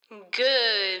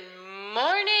Good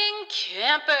morning,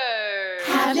 campers!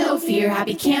 Have no fear,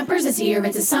 Happy Campers is here.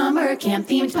 It's a summer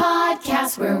camp-themed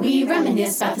podcast where we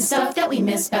reminisce about the stuff that we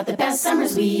missed, about the best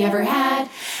summers we ever had.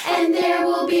 And there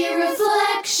will be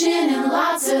reflection and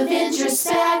lots of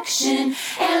introspection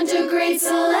and a great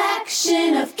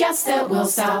selection of guests that will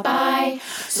stop by.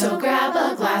 So grab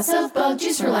a glass of bug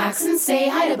juice, relax, and say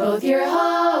hi to both your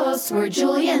hosts. We're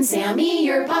Julia and Sammy,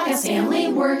 your podcast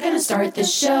family. We're gonna start the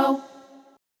show.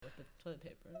 Toilet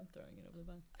paper and throwing it over the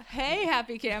bun. Hey,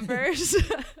 happy campers.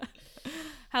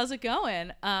 How's it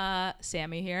going?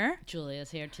 Sammy here. Julia's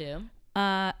here too.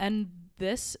 And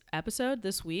this episode,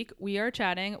 this week, we are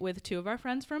chatting with two of our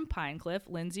friends from Pinecliff,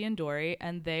 Lindsay and Dory,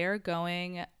 and they are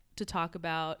going to talk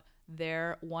about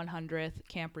their 100th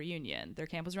camp reunion. Their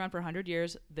camp was around for 100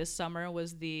 years. This summer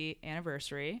was the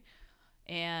anniversary,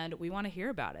 and we want to hear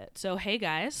about it. So, hey,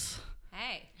 guys.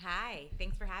 Hey. Hi.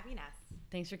 Thanks for having us.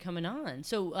 Thanks for coming on.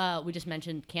 So we just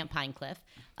mentioned Camp Pinecliff.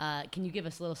 Can you give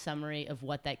us a little summary of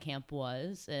what that camp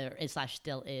was, slash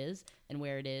still is, and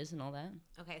where it is and all that?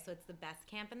 Okay, so it's the best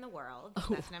camp in the world. Oh.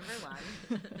 That's number one.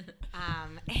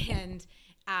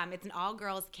 It's an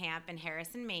all-girls camp in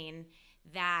Harrison, Maine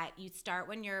that you start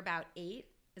when you're about 8.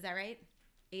 Is that right?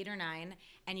 8 or 9,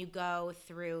 and you go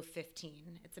through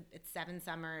 15. It's 7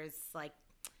 summers, like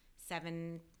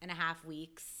 7.5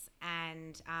 weeks,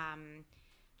 and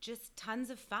just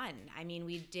tons of fun. I mean,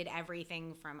 we did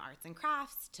everything from arts and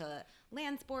crafts to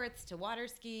land sports to water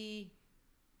ski.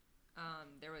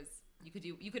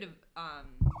 You could have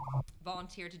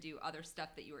volunteered to do other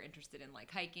stuff that you were interested in,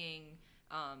 like hiking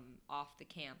off the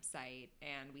campsite,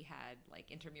 and we had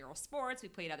like intramural sports. We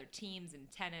played other teams in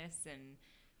tennis, and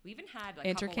we even had like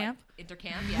intercamp.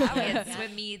 Yeah, we had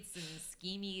swim meets and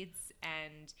ski meets,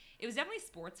 and it was definitely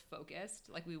sports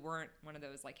focused. Like we weren't one of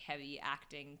those like heavy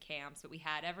acting camps, but we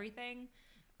had everything.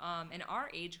 And our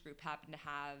age group happened to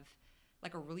have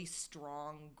like a really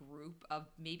strong group of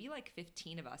maybe like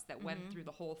 15 of us that went through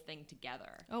the whole thing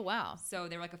together. Oh, wow. So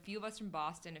there were like a few of us from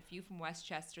Boston, a few from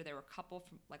Westchester. There were a couple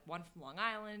from like one from Long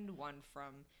Island, one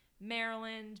from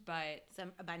Maryland, but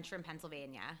a bunch from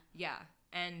Pennsylvania. Yeah.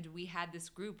 And we had this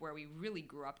group where we really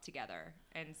grew up together.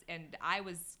 And I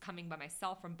was coming by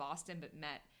myself from Boston, but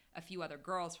met a few other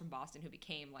girls from Boston who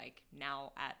became, like,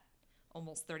 now at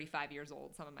almost 35 years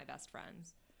old, some of my best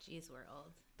friends. Jeez, we're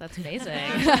old. That's amazing.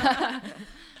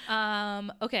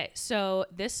 Okay, so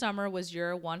this summer was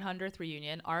your 100th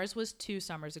reunion. Ours was 2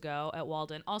 summers ago at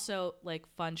Walden. Also, like,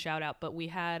 fun shout out, but we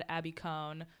had Abby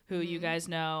Cohn, who you guys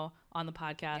know on the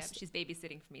podcast. Yeah, she's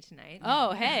babysitting for me tonight.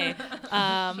 Oh, hey.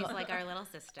 She's like our little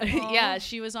sister. Yeah,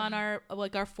 she was on our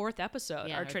 4th episode,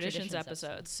 Yeah, our our traditions traditions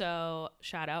episode. So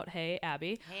shout out, hey,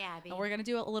 Abby. Hey, Abby. And we're going to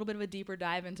do a little bit of a deeper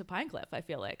dive into Pinecliff, I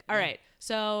feel like. All right,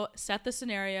 so set the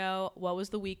scenario. What was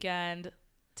the weekend?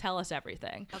 Tell us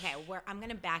everything. Okay, I'm going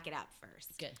to back it up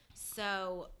first. Good.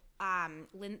 So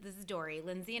this is Dory.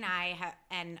 Lindsay and I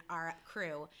and our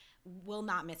crew will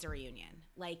not miss a reunion.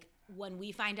 Like, when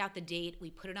we find out the date, we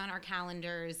put it on our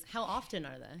calendars. How often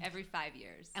are they? Every 5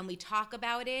 years. And we talk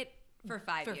about it For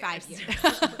 5 years. 5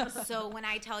 years. So when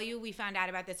I tell you we found out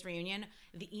about this reunion,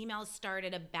 the emails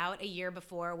started about a year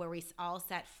before where we all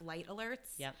set flight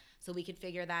alerts. Yep. So we could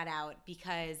figure that out,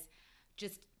 because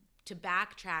just to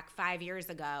backtrack 5 years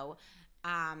ago,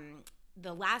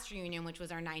 the last reunion, which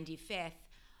was our 95th,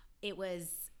 it was,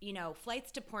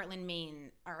 flights to Portland,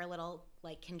 Maine are a little,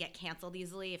 like, can get canceled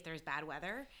easily if there's bad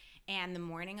weather. And the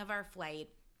morning of our flight,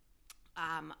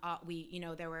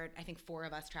 there were, I think, 4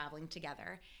 of us traveling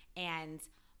together, and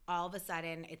all of a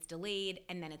sudden it's delayed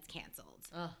and then it's canceled.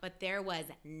 But there was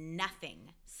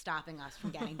nothing stopping us from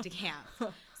getting to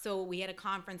camp. So we had a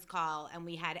conference call and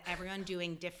we had everyone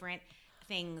doing different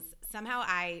things. Somehow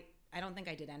I don't think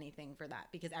I did anything for that,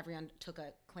 because everyone took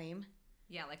a claim.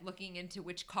 Yeah, like looking into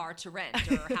which car to rent,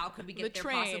 or how could we get there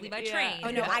possibly by train.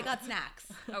 Oh, no, I got snacks.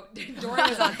 Oh, Dory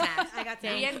was on snacks. I got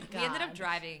snacks. We ended up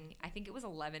driving, I think it was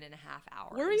 11 and a half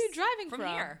hours. Where were you driving from?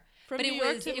 Here. From but New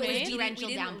York to Maine? torrential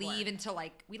we didn't downpour. leave until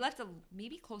we left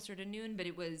maybe closer to noon, but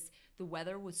the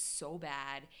weather was so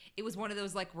bad. It was one of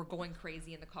those like we're going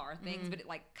crazy in the car things, but it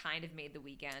like kind of made the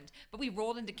weekend. But we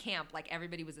rolled into camp like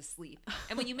everybody was asleep.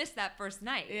 And when you miss that first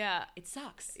night, it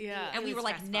sucks. Yeah. And we were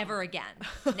like, stressful. never again.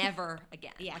 Never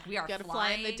again. Yeah. Like, we are Gotta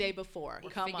flying. fly in the day before. We're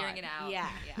Come figuring on. it out. Yeah.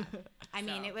 Yeah. I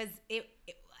mean,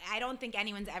 I don't think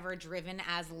anyone's ever driven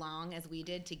as long as we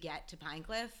did to get to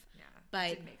Pinecliff. Yeah, But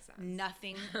didn't make sense.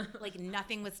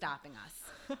 nothing was stopping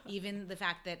us. Even the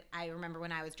fact that I remember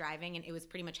when I was driving and it was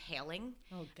pretty much hailing.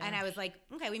 Oh, and I was like,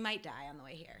 okay, we might die on the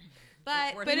way here.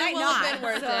 But But we it might will not. have been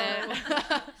worth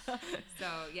it. So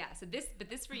yeah,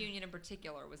 this reunion in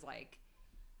particular was like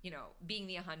being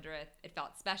the 100th, it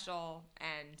felt special.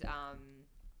 And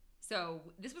so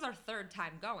this was our third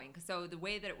time going. So the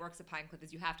way that it works at Pinecliff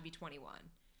is you have to be 21.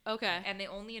 Okay. And they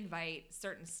only invite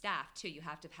certain staff too. You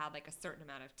have to have like a certain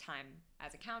amount of time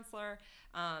as a counselor.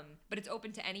 But it's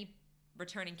open to any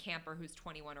returning camper who's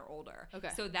 21 or older. Okay.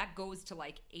 So that goes to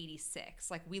like 86.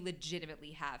 Like we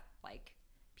legitimately have like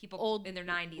people Old in their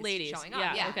 90s ladies. showing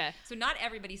up. Yeah, okay. So not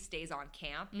everybody stays on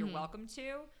camp. You're welcome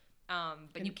to.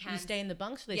 But you can stay in the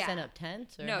bunks, or they set up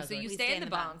tents? Or no, how's so it you work? stay in the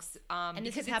bunks. And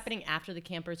this is happening after the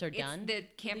campers are done? The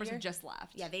campers have just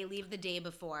left. Yeah, they leave the day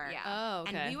before. Yeah. Oh,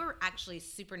 okay. And we were actually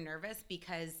super nervous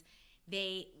because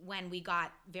when we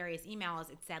got various emails,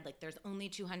 it said like there's only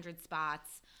 200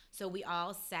 spots. So we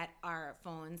all set our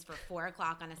phones for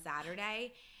 4:00 on a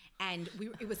Saturday, and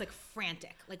it was like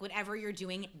frantic. Like whatever you're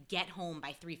doing, get home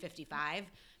by 3:55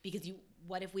 because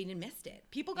what if we missed it?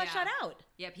 People got shut out.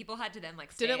 Yeah, people had to then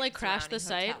like stay Did it like at crash the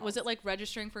surrounding site? hotels. Was it like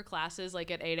registering for classes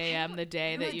like at 8 a.m. the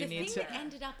day that you need The to? thing that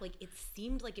ended up like it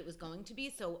seemed like it was going to be,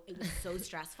 so it was so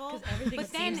stressful. Because everything But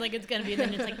seems like it's going to be, and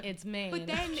then it's like, it's Maine. But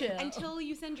then Chill. until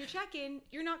you send your check-in,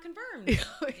 you're not confirmed.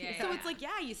 So it's like,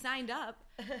 yeah, you signed up.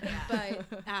 But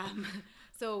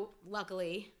so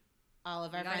luckily, all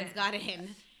of our friends got in.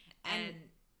 And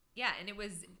it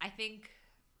was, I think,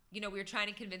 we were trying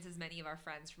to convince as many of our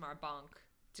friends from our bunk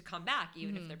to come back,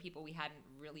 even if they're people we hadn't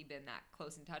really been that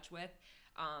close in touch with.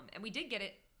 And we did get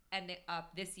it ended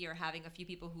up this year having a few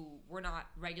people who were not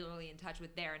regularly in touch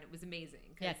with there, and it was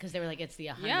amazing. Yeah, because they were like, it's the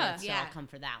 100th, Yeah. so Yeah. I'll come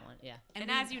for that one. Yeah.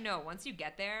 And as you know, once you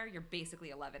get there, you're basically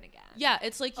 11 again. Yeah,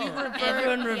 it's like you revert.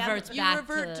 Everyone reverts You back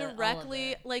revert to all of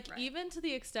directly, it. like even to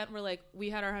the extent where like we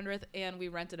had our 100th and we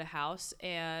rented a house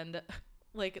and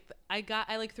like I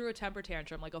like threw a temper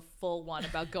tantrum, like a full one,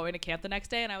 about going to camp the next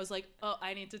day, and I was like, oh,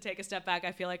 I need to take a step back.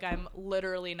 I feel like I'm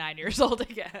literally 9 years old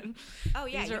again. Oh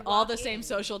yeah, These you are all walk the same in.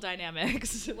 social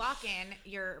dynamics. You walk in,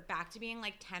 you're back to being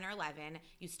like 10 or 11.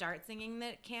 You start singing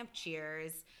the camp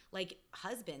cheers. Like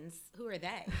husbands, who are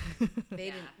they?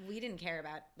 We didn't care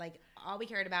about, like, all we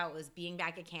cared about was being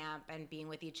back at camp and being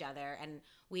with each other. And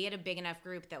we had a big enough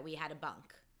group that we had a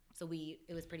bunk. So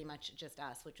it was pretty much just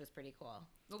us, which was pretty cool.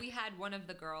 Well, we had one of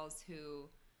the girls who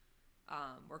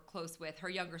we're close with. Her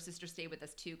younger sister stayed with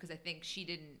us too, because I think she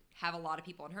didn't have a lot of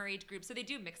people in her age group, so they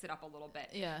do mix it up a little bit.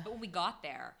 Yeah. But when we got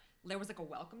there was like a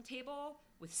welcome table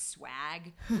with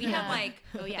swag. We had like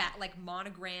like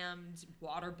monogrammed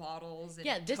water bottles. And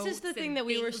Yeah, this is the totes thing and that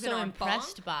we were things in so our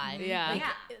impressed bunk. by. Yeah.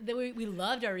 Like, we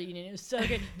loved our reunion. It was so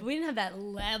good. But we didn't have that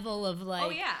level of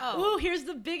like, Oh. ooh, here's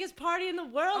the biggest party in the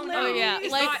world. Oh, now. no. Oh yeah,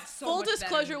 It's like not so full much better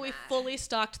disclosure, than we that. fully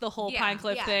stocked the whole Yeah,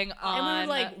 Pinecliff yeah. thing on. And we were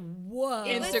like, whoa.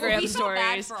 Instagram we felt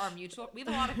bad stories. for our mutual. We have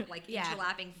a lot of like Yeah.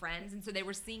 interlapping friends, and so they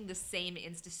were seeing the same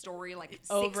Insta story like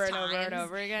over 6 and over and times.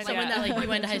 over again. Someone yeah. that like you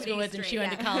went to high 2 school days with and she straight,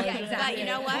 went to yeah. college. Yeah, with. exactly. But you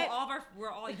know what?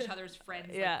 We're all each other's friends,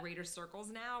 Yeah. like greater circles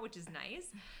now, which is nice.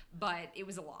 But it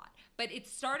was a lot. But it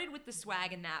started with the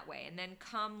swag in that way, and then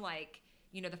come like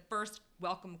the first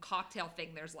welcome cocktail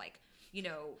thing. There's like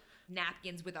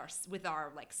napkins with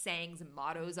our like sayings and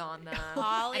mottos on them.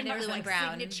 All and in there's blue and like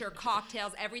brown. signature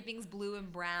cocktails. Everything's blue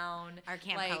and brown. Our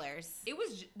camp Like, colors. It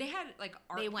was. They had like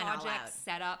art They went all out. projects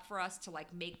set up for us to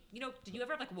like make. Did you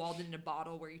ever have like Walden in a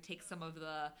bottle where you take some of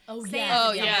the Oh, sand yeah. Oh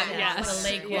and yeah, the yes. The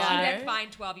lake which water. you get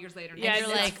fined 12 years later. Yeah, you're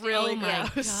it's like, really oh my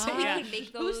gross. God. We Yeah. could make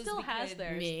Who those. still we has could-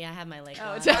 theirs? Me, I have my lake. Oh,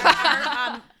 water. it's-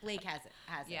 Our Blake has it.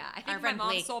 Yeah, I Our think my friend mom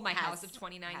Blake sold my house has- of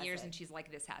 29 has years, it. and she's like,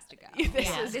 "This has to go.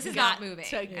 This is got not moving."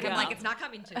 to And go. I'm like, "It's not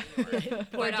coming to New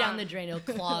York." Pour it But, down the drain, it'll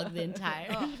clog the entire.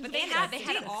 But they Yeah, had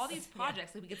stinks. all these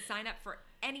projects that we could sign up for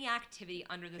any activity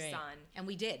under the Great. sun, And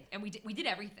we did. and we did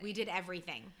everything. We did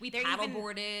everything. We They're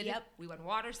paddleboarded. Yep. We went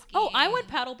water skiing. Oh, I went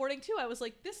paddleboarding too. I was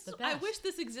like, this. The I best. wish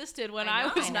this existed when I I,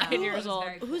 know. was I know. 9 years It was old.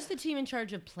 very cool. Who's the team in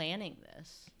charge of planning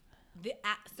this?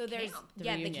 So there's Camp. The the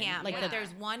reunion. camp. Like Like the-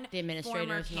 there's one the administrators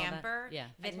former and all that? camper Yeah.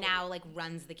 that now like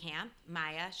runs the camp.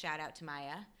 Maya, shout out to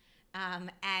Maya.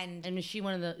 And And is she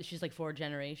one of the? She's like 4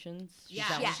 generations. She's Yeah.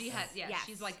 that Yes. one? She has. Yeah, Yes.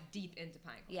 she's like deep into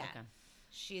Pine. yeah, Okay.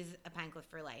 she's a Pinecliff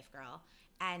for life girl.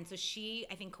 And so she,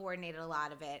 I think, coordinated a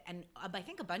lot of it. And I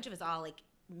think a bunch of us all like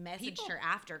messaged People- her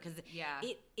after because Yeah.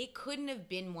 it couldn't have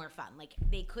been more fun. Like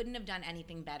they couldn't have done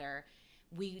anything better.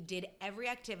 We did every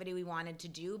activity we wanted to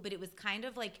do, but it was kind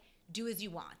of like do as you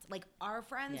want. Like our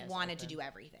friends Yes, wanted to open. do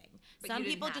everything. But Some you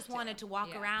didn't people have just to. wanted to walk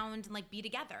Yeah. around and like be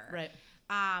together. Right.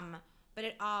 But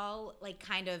it all like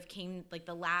kind of came like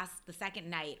the second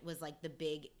night was like the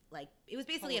big like it was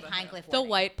basically a Pinecliff The wedding.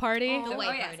 white party. The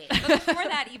white yes. party. But before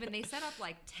that, even they set up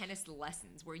like tennis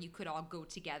lessons where you could all go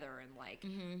together and like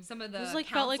some of the was, like,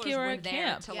 felt like you counselors were were at there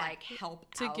camp. to Yeah. like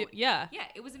help To out. get- yeah. Yeah,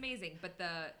 it was amazing. But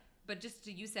But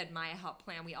you said Maya helped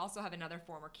plan. We also have another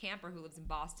former camper who lives in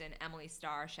Boston, Emily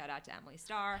Starr. Shout out to Emily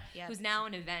Starr, who's now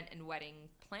an event and wedding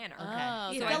planner.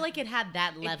 Okay. So It felt like it had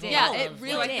that level. Yeah, of, it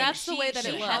really like, that's the way that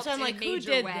it she was. helped So I'm in like, a who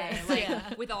major did way, this?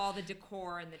 like with all the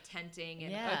decor and the tenting,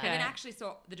 and Yeah. and then actually,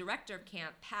 so the director of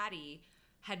camp, Patty,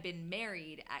 had been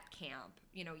married at camp,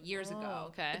 years ago.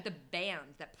 Okay. But the band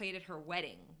that played at her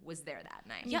wedding was there that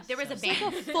night. Yeah, there was a So band.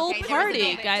 Like a full Okay, there was a party,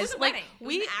 band. It guys. was a Like wedding. It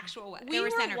was an actual wedding. we were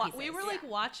were centerpieces. we were like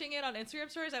watching it on Instagram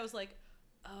stories. I was like,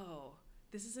 oh,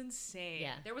 this is insane.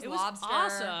 Yeah. There was it lobster.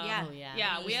 Was awesome. Yeah. Oh, yeah.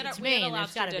 Yeah, we had It's a Maine, there's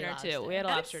lobster gotta be dinner too. lobster. We had a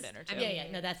But lobster it's- dinner I too. mean,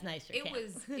 Yeah, no, that's nice for It camp.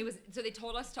 was so they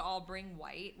told us to all bring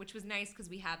white, which was nice because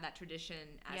we have that tradition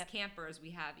as Yep. campers.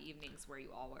 We have evenings where you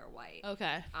all wear white.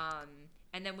 Okay.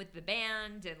 And then with the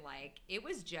band and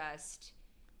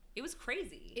it was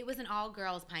crazy. It was an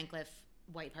all-girls Pine Cliff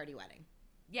white party wedding.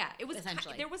 Yeah, it was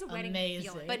Essentially. there was a wedding Amazing.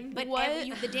 feeling. But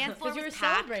What? the dance floor Because you were was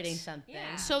packed. celebrating something.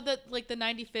 Yeah. So that the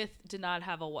 95th did not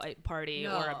have a white party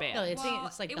or a band. No,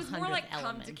 it's like it the was more 100th like come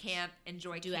element. to camp,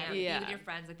 enjoy Do camp, everything. be Yeah. with your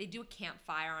friends. Like they do a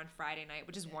campfire on Friday night,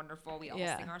 which is wonderful. We all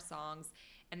Yeah. sing our songs,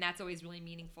 and that's always really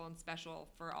meaningful and special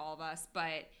for all of us.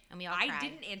 But And we all I cry.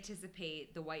 didn't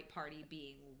anticipate the white party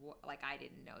being I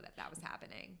didn't know that was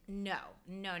happening. No.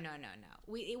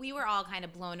 We were all kind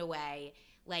of blown away.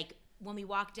 Like when we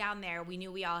walked down there, we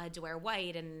knew we all had to wear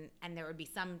white and there would be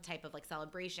some type of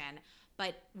celebration.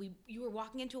 But you were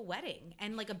walking into a wedding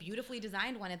and a beautifully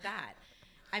designed one at that.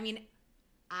 I mean,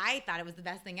 I thought it was the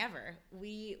best thing ever.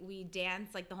 We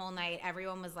danced the whole night.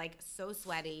 Everyone was so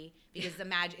sweaty because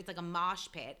imagine it's like a mosh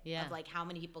pit Yeah. of how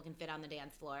many people can fit on the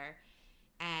dance floor.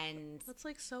 And That's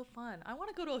so fun. I want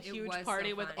to go to a It huge was party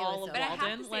so with fun. all of But I Walden.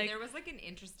 have to say, there was an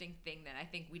interesting thing that I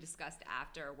think we discussed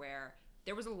after, where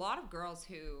there was a lot of girls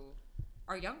who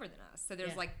are younger than us. So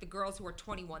there's Yeah. the girls who are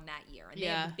 21 that year, and they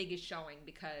Yeah. have the biggest showing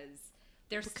because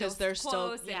they're Because still they're still-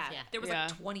 close. and Yeah. There was Yeah.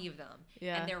 20 of them,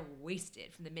 Yeah. and they're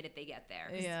wasted from the minute they get there.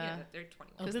 'Cause, Yeah. they're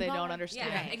 21. because Open they bar? don't understand.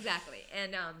 Yeah, exactly.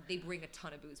 And they bring a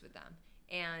ton of booze with them.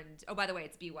 And by the way,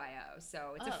 it's BYO,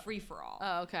 so it's a free for all.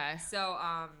 Oh, okay.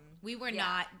 So we were Yeah.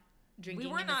 not drinking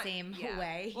we were in not the same yeah.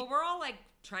 way. Well, we're all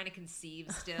trying to conceive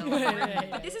still.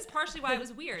 Right. But this is partially why it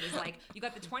was weird. Is you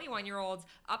got the 21-year-olds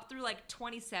up through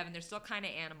 27. They're still kind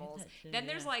of animals. Shit, Then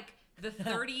there's the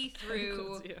 30 through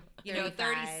Cool, too.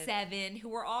 37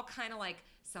 who are all kind of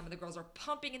some of the girls are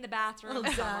pumping in the bathroom.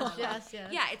 Oh, some are, gosh, yes.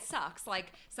 Yeah, it sucks.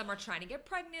 Some are trying to get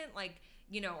pregnant.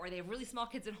 Or they have really small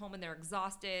kids at home and they're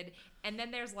exhausted. And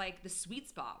then there's the sweet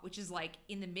spot, which is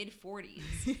in the mid 40s.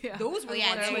 Yeah. Those were the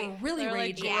yeah, ones who they're were really They're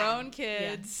raging. grown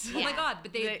kids. Oh my Yeah. God,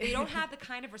 but they They- don't have the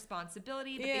kind of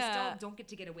responsibility, but they Yeah. still don't get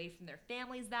to get away from their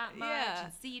families that much Yeah.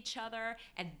 and see each other.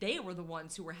 And they were the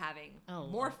ones who were having Oh,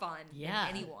 more fun yeah.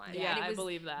 than anyone. Yeah, and it I was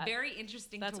believe that. very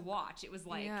interesting That's- to watch. It was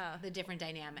Yeah. The different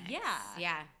dynamics. Yeah.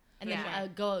 Yeah. And Yeah.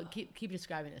 then keep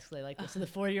describing this, Clay. So the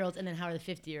 40-year-olds, and then how are the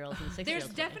 50-year-olds and the 60-year-olds?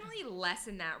 there's definitely less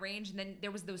in that range. And then there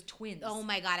was those twins. Oh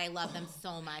my God, I love them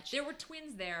so much. There were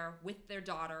twins there with their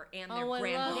daughter and their Oh, I love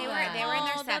granddaughter. They that. were in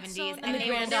their Oh, that's 70s, so and And the they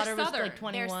were granddaughter was Southern.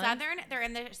 21. They're Southern. They're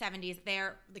in their 70s.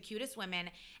 They're the cutest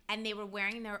women, and they were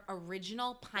wearing their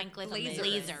original Pine Cliff blazers.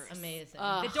 Amazing.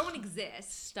 that don't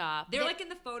exist. Stop. They're in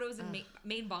the photos, and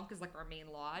main bunk is our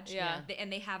main lodge. Yeah.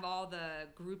 And they have all the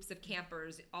groups of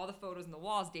campers, all the photos on the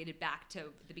walls dated back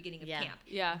to the beginning of Yeah. camp.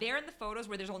 Yeah. They're in the photos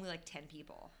where there's only 10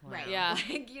 people. Right. Yeah.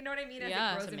 You know what I mean? As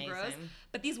Yeah. it grows That's and grows. amazing.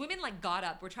 But these women got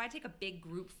up. We're trying to take a big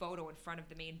group photo in front of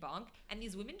the main bunk, and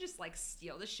these women just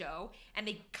steal the show, and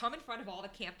they come in front of all the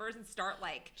campers and start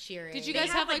Cheering. Did you They guys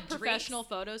have, have drinks. professional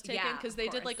photos taken? Yeah, Because of they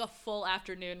did course. a full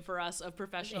afternoon for us of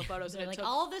professional photos, and They're it took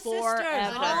all the sisters.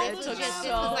 forever. All It the took sisters.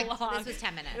 so This was long. this was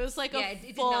 10 minutes. It was Yeah, a it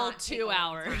did full not take a 2 long time.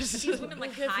 hours. These women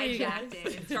Good for you guys. hijacked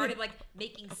it and started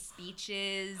making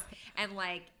speeches, and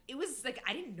it was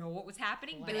I didn't know what was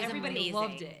happening, but It was everybody amazing.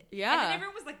 loved it. Yeah. And then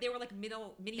everyone was they were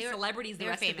mini They were- celebrities the they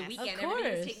were rest of the famous. weekend. Of Everybody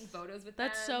was course. taking photos with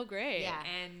That's them. so great. Yeah.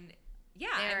 And yeah,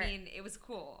 They're- I mean, it was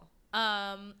cool.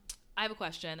 I have a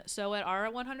question. So at our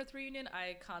 100th reunion,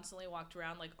 I constantly walked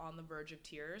around on the verge of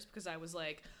tears because I was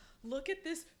look at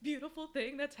this beautiful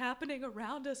thing that's happening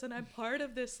around us, and I'm part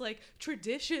of this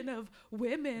tradition of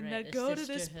women Right, that the go to this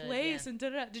sisterhood, place yeah. and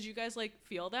da-da-da. Did you guys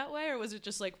feel that way, or was it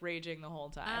just raging the whole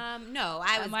time? No,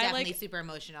 I was Am I, definitely super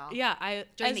emotional. Yeah, I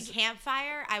During as- the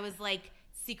campfire, I was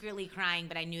secretly crying,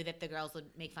 but I knew that the girls would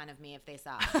make fun of me if they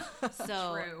saw.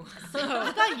 So True.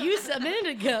 I thought you a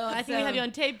minute ago. I think we have you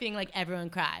on tape being everyone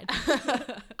cried.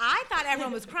 I thought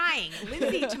everyone was crying.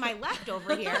 Lindsay to my left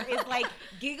over here is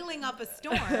giggling up a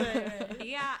storm.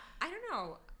 Yeah, I don't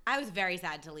know. I was very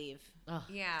sad to leave. Oh,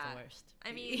 Yeah. the worst.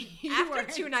 I mean, You after weren't.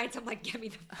 2 nights, I'm like, get me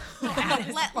the fuck out of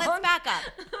this Let's bunk. back up.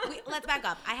 Let's back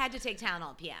up. I had to take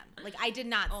Tylenol PM. Like, I did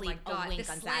not Oh my sleep a God, wink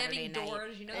the on Saturday slamming night.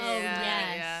 doors, you know. Oh,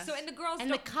 yes. yeah. So and the girls And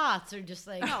the don't. cots are just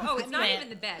like, Oh, it's not man. even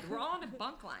the bed. We're all on a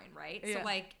bunk line, right? Yeah. So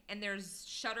like, and there's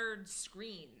shuttered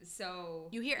screens, so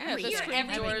You hear Yeah, you every the hear screen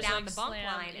everything doors, down like, the bunk slammed.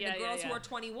 line, and Yeah, the yeah, girls who yeah. are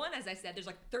 21, as I said, there's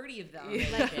like 30 of them. Yeah.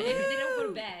 Like, they don't go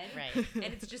to bed, Right. and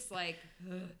it's just like,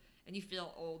 ugh, and you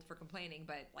feel old for complaining,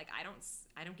 but like I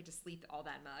don't get to sleep all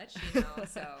that much, you know.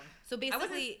 So So I wasn't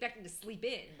basically, expecting to sleep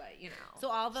in, but you know. so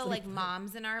all the like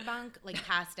moms in our bunk like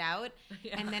passed out,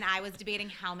 Yeah. and then I was debating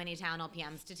how many Tylenol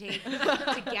PMs to take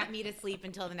to get me to sleep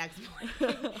until the next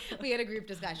morning. We had a group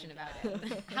discussion about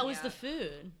it. How was Yeah. the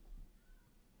food?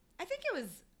 I think it was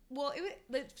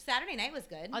the Saturday night was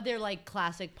good. Are there like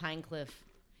classic Pinecliff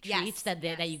Yes, treats that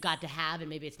yes. you got to have, and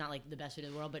maybe it's not like the best food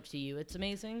in the world, but to you it's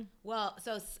amazing? Well,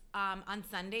 so on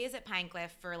Sundays at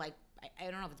Pinecliff for like I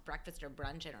don't know if it's breakfast or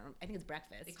brunch. I don't know. I think it's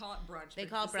breakfast. They call it brunch. They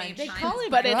but call it's it the same brunch. They time call as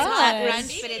it But it's brunch. not brunch,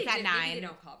 Maybe but they it's do. at Maybe 9. they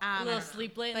don't call it A brunch. little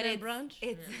sleep late But and then it's brunch?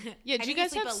 It's Yeah, I do think you we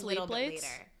guys sleep have a sleep little bit lates?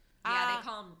 later. Yeah, they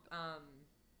call them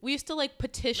We used to like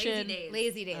petition. lazy days.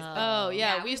 Lazy days. Oh yeah,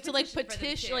 Yeah, we we used to like petitioned for them,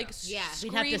 petition, too. like Yeah.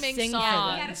 We'd have to screaming sing for We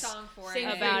songs had a song for Sing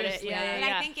it. about it. Seriously. Yeah, yeah, But I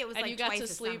yeah. think it was and like you got twice to a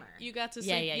sleep. summer. You got to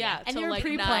Yeah, sleep. yeah. And till you were like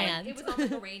pre-planned. 9. It was on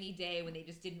like a rainy day when they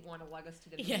just didn't want to lug us to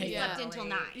the Yeah, beach. yeah. Slept until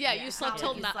 9. Yeah, you slept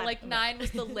till You 9. slept- Like 9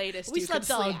 was the latest. We you could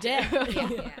slept all sleep. day.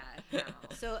 Yeah, no.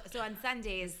 So on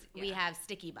Sundays we Yeah. have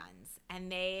sticky buns,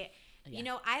 and they, Yeah. you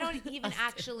know, I don't even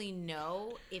actually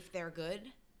know if they're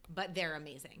good, but they're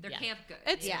amazing. They're Yeah. camp good.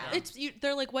 It's Yeah. it's you,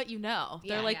 they're like what you know.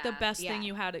 They're Yeah. like the Yeah. best thing Yeah.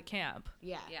 you had at camp.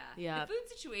 Yeah. Yeah. Yeah. The food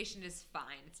situation is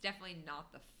fine. It's definitely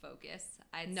not the focus,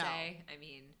 I'd No. say. I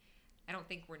mean, I don't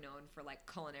think we're known for like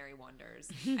culinary wonders.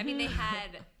 I mean, they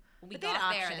had, when we But they had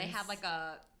got there, they options. had like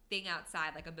a thing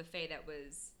outside, like a buffet that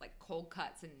was like cold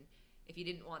cuts. And if you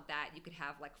didn't want that, you could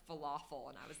have like falafel.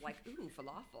 And I was like, ooh,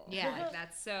 falafel. Yeah. Like,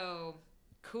 that's so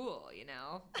cool, you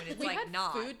know? When it's We like had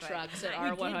not. food but- trucks at We our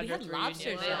did. We 100th had lobster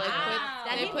reunion. They, trucks. like, put- Wow. I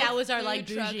they think put that was our food like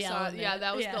trucks bougie on- element. Yeah,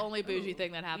 that was Yeah. the only bougie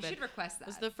thing that We happened. should request that. It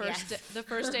was the first Yes. the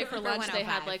first day for For lunch. They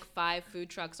had 105. like 5 food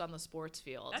trucks on the sports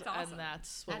field. That's awesome. And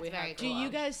that's what That's we very had. Do for you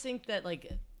lunch. guys think that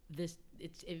like this?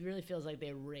 It really feels like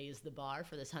they raised the bar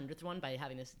for this 100th one by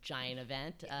having this giant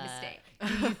event. Mistake.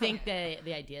 Do you think that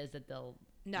the idea is that they'll?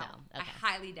 No. I Okay.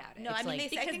 highly doubt it. No, It's I mean, like- they, I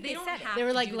because think they they don't said it. have They were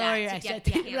to like do lower that your to get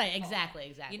expectations. people Right, full.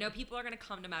 exactly. You know, people are going to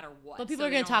come no matter what. But people so are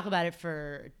they going to talk don't- about it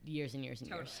for years and years and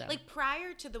years. So Totally. Like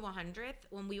prior to the 100th,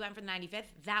 when we went for the 95th,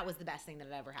 that was the best thing that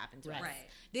had ever happened to Right. us. Right.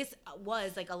 This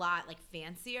was like a lot like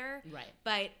fancier. Right.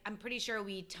 But I'm pretty sure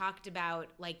we talked about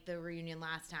like the reunion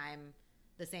last time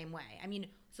the same way. I mean,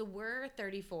 so we're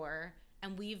 34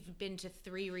 and we've been to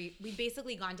we've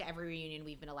basically gone to every reunion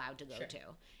we've been allowed to go Sure. to,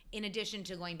 in addition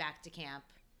to going back to camp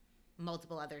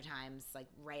multiple other times like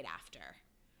right after. do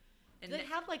And they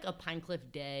have like a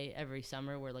Pinecliff day every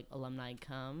summer where like alumni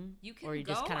come? you can or you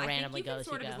go. just kind I of think randomly you can go as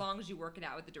sort you of go. as long as you work it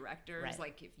out with the directors. Right.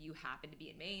 Like if you happen to be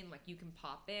in Maine, like you can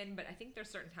pop in. But I think there's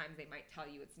certain times they might tell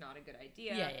you it's not a good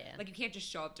idea. Yeah. Like you can't just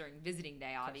show up during visiting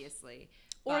day, obviously.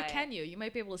 Or But- can you? You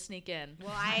might be able to sneak in.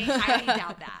 Well, I highly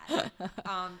doubt that.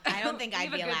 I don't think we I'd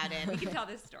have a be good- allowed in. We can tell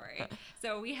this story.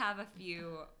 So we have a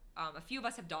few of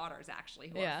us have daughters actually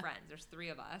who Yeah. are friends. There's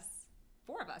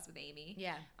 4 of us with Amy.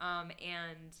 Yeah.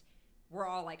 And we're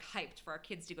all like hyped for our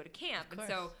kids to go to camp. And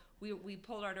so we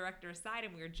pulled our director aside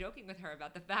and we were joking with her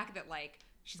about the fact that like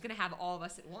she's gonna have all of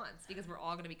us at once because we're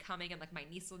all gonna be coming and like my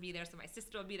niece will be there, so my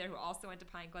sister will be there who also went to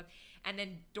Pinecliff. And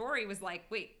then Dory was like,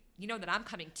 wait, you know that I'm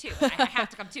coming too. I have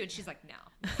to come too. And she's like, no,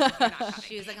 you're not coming.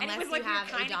 She was like, And it unless was you we were have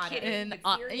a kinda daughter. kidding, And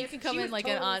but you serious. can come She in was like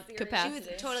an totally aunt serious. She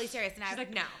capacity. was totally serious, and She's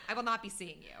like, no, I will not be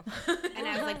seeing you. and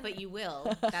I was like, but you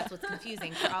will. That's what's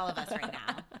confusing for all of us right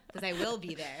now, because I will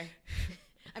be there.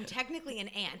 I'm technically an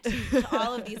aunt to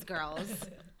all of these girls.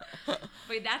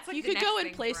 But that's like You the could next go in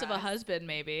thing place for of a us. husband,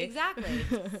 maybe. Exactly.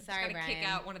 Sorry, Just gotta Brian. kick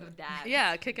out one of the dads.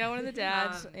 Yeah, kick out one of the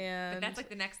dads, But and that's like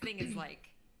the next thing is like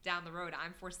down the road.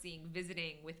 I'm foreseeing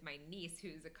visiting with my niece,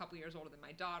 who's a couple years older than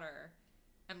my daughter.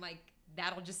 I'm like,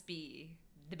 that'll just be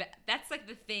that's like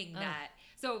the thing that.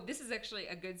 So this is actually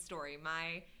a good story.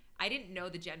 I didn't know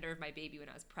the gender of my baby when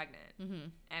I was pregnant,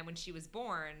 and when she was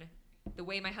born, the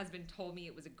way my husband told me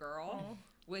it was a girl.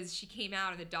 Was she came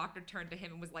out and the doctor turned to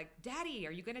him and was like, Daddy,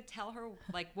 are you going to tell her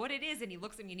like what it is? And he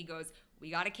looks at me and he goes,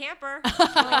 we got a camper.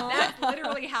 Like, that's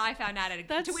literally how I found out.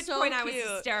 That's to which so point I was cute.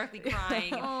 hysterically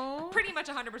crying. Pretty much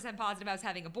 100% positive I was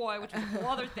having a boy, which was a whole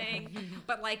other thing.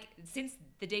 But like since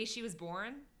the day she was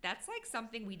born, that's like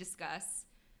something we discuss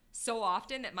so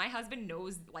often that my husband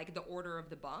knows like the order of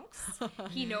the bunks.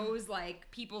 He knows like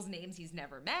people's names he's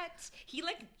never met. He's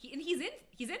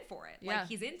in for it. Yeah. Like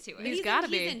he's into it. He's gotta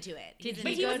be. He's into it.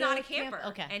 But he was not a camp? camper.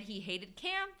 Okay. And he hated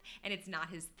camp, and it's not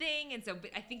his thing. And so,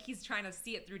 but I think he's trying to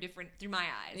see it through my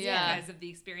eyes Yeah. because of the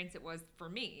experience it was for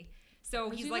me. So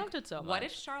Because he's you like, loved it so what much.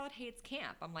 if Charlotte hates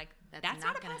camp? I'm like, That's that's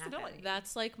not not a gonna happen. possibility.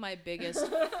 That's like my biggest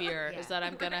fear Yeah. is that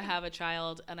I'm gonna have a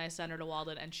child and I send her to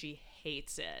Walden and she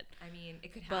hates it. I mean,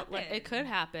 it could But happen. like, it could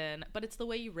happen, but it's the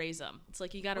way you raise them. It's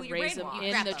like you got to Well, you raise them brainwash.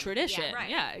 in Prep the 'em. tradition. Yeah, right.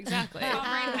 Yeah, exactly. It's all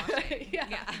brainwashing.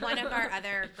 Yeah. One of our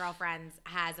other girlfriends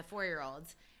has a 4-year-old,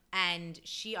 and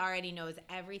she already knows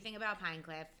everything about Pine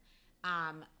Cliff.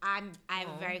 I have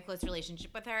a very close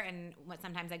relationship with her, and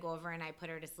sometimes I go over and I put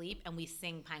her to sleep, and we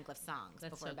sing Pine Cliff songs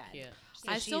That's before so bed. cute.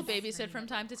 So I still she's- babysit from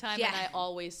time to time, Yeah. and I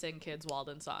always sing kids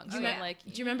Walden songs. Oh, So yeah. I'm like,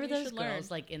 Do you remember those should learn.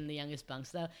 girls like in the youngest bunks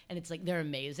though? And it's like they're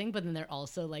amazing, but then they're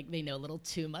also like they know a little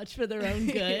too much for their own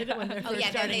good when they're Oh first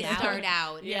yeah, then starting they out. start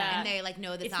out, Yeah. and they like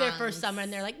know the It's songs. their first summer,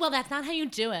 and they're like, "Well, that's not how you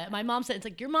do it." My mom said, "It's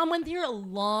like your mom went here a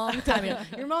long time ago.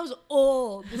 Your mom's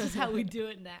old. This is how we do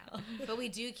it now." But we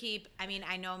do keep. I mean,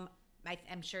 I know.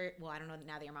 I'm sure. Well, I don't know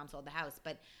now that your mom sold the house,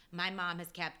 but my mom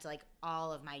has kept like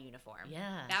all of my uniform.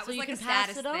 Yeah, That so was you like can a pass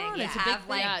status it thing. on. To It's a big have thing.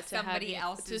 like Yeah, to somebody have-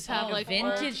 else's just have, like,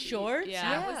 vintage old- shorts.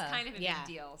 Yeah. That was kind of a Yeah.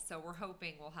 big deal. So we're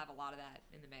hoping we'll have a lot of that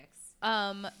in the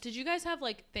mix. Did you guys have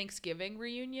like Thanksgiving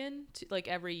reunion like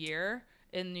every year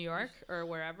in New York or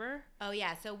wherever? Oh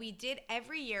yeah, so we did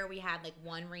every year. We had like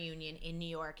one reunion in New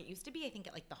York. It used to be, I think,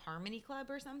 at like the Harmony Club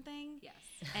or something. Yes.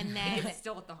 And then It's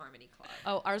still at the Harmony Club.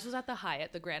 Oh, ours was at the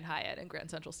Hyatt, the Grand Hyatt in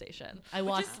Grand Central Station. I Which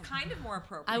walked. is kind of more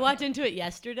appropriate. I walked into it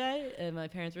yesterday, and my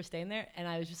parents were staying there, and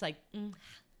I was just like,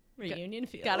 reunion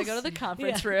feels. Gotta go to the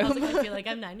conference Yeah. room. I was like, I feel like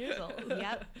I'm 9 years old.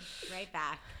 yep, right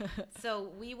back.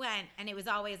 So we went, and it was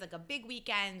always like a big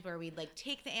weekend where we'd like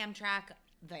take take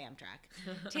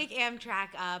Amtrak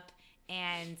up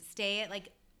and stay at like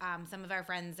some of our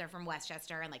friends are from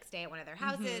Westchester and like stay at one of their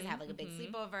houses, have like a big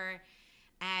sleepover.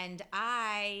 And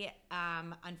I,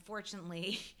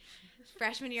 unfortunately,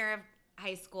 freshman year of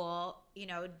high school,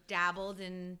 dabbled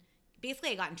in.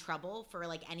 Basically, I got in trouble for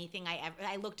like anything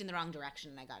I looked in the wrong direction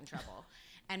and I got in trouble.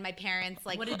 And my parents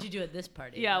like. What did you do at this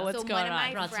party? Yeah, what's so going one of on?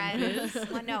 my Brought some friends, booze?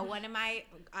 one of my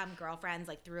girlfriends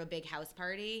like threw a big house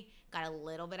party, got a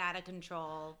little bit out of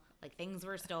control. Like things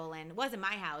were stolen. It wasn't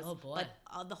my house. Oh, boy.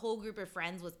 But the whole group of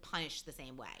friends was punished the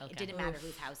same way. Okay. It didn't matter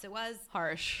whose house it was.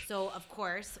 Harsh. So of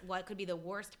course, what could be the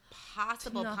worst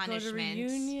possible Not go to punishment?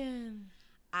 reunion.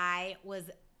 I was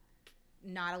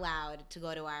not allowed to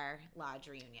go to our lodge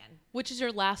reunion. Which is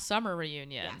your last summer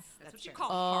reunion. Yes, That's what you true.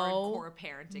 call Oh hardcore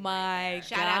parenting. my right there.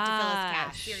 Shout out to Phyllis gosh.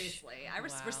 Cass. Seriously, I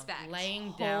respect.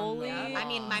 Laying down. Holy- the I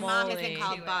mean, my law. mom moly. isn't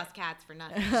called Do it. Boss Cats for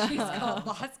nothing. She's called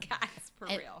Lost Cats for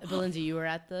And- real. But Lindsay, you were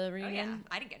at the Oh reunion. yeah,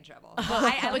 I didn't get in trouble. Well,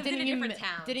 I lived in a different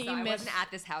town, didn't so you I miss? wasn't at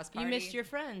this house party. You missed your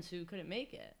friends who couldn't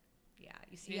make it. Yeah,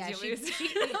 you snooze, Yeah, you she- lose. she-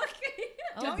 Okay.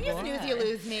 Don't Oh, you boy. snooze, you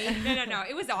lose me. No.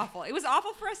 It was awful. It was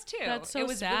awful for us too. That's so it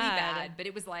was really sad. bad, but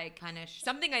it was like Punished.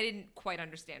 something I didn't quite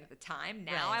understand at the time.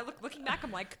 Now Right. looking back,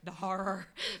 I'm like the horror.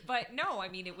 But no, I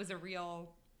mean it was a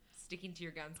real sticking to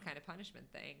your guns kind of punishment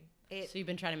thing. So you've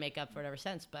been trying to make up for it ever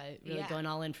since by really Yeah. going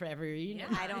all in for every reunion.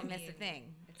 I don't miss a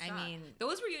thing. it I sucked. mean,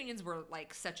 those reunions were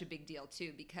like such a big deal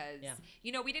too because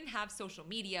Yeah. we didn't have social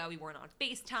media. We weren't on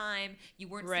FaceTime. You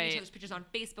weren't Right. seeing each other's pictures on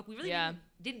Facebook. We really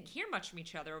didn't hear much from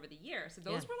each other over the years. So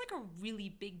those Yeah. were like a really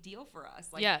big deal for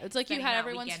us. Like, Yeah, it's like you spending had that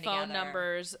everyone's weekend phone together.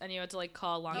 numbers and you had to like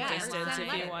call long Yeah, or distance send if you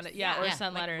letters. wanted. Yeah, or Yeah.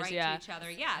 send like, letters. write Yeah. to each other.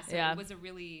 Yeah, so Yeah. it was a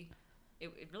really,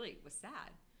 it really was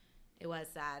sad. it was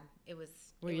sad. It was.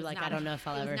 Were it you was like, not I don't a- know if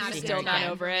I'll it was ever not a see good her Still not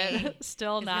time over for me. it.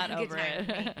 Still It's not not a good over time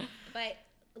for me. it. But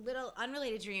little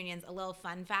unrelated to reunions, a little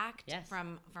fun fact Yes.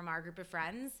 from our group of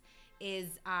friends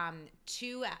is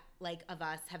two of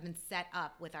us have been set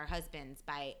up with our husbands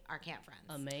by our camp friends.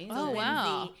 Amazing. So Oh, Lindsay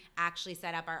wow. actually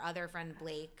set up our other friend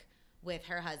Blake with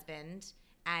her husband,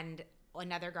 and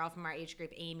another girl from our age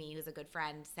group, Amy, who's a good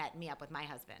friend, set me up with my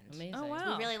husband. Amazing. Oh,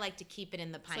 wow. We really like to keep it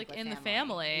in the It's Pine like Cliff in the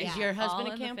family. family. Is your husband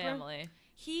All a in the camper? family.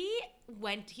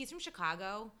 He's from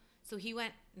Chicago, so he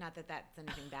went, not that that's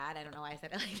anything bad, I don't know why I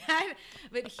said it like that,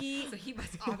 but he, So he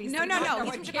must obviously no, not know he's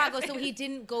what from camp Chicago, so is. he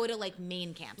didn't go to like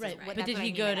main camps. Right, That's but what did I he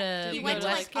mean go by that. to- He Did went he to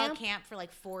go to like camp? a camp for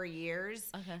like 4 years,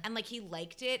 Okay. and like he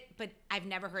liked it, but I've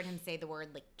never heard him say the word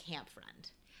like camp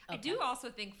friend. I do also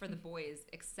think for the boys,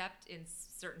 except in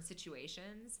certain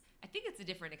situations, I think it's a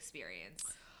different experience.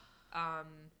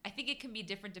 I think it can be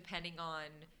different depending on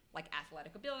like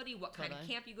athletic ability, what kind of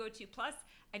Totally. camp you go to. Plus,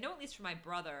 I know at least for my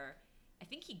brother, I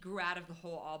think he grew out of the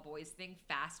whole all boys thing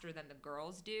faster than the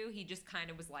girls do. He just kind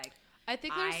of was like, I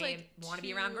think there's like want to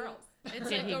be around girls. It's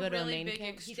Did like he a go to a really main big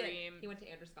camp? extreme. He went to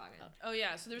Androscoggin. Oh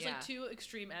yeah, so there's Yeah. like two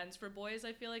extreme ends for boys.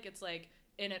 I feel like it's like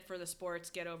in it for the sports,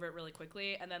 get over it really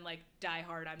quickly, and then like die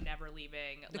hard, I'm never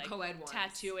leaving. The like co-ed ones.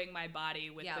 tattooing my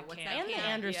body with the what's camp. And the Yeah.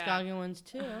 Androscoggin ones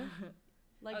too.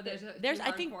 Like Oh, there's two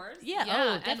I think hardcores? yeah, Yeah, oh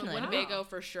and definitely. Winnebago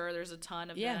for sure. There's a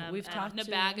ton of Yeah, them. we've And talked to-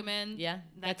 Nebagaman. Yeah, that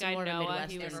that's guy more of a Noah.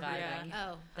 He Midwestern was vibe. yeah.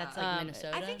 Oh, That's like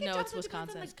Minnesota. I think it No, also it's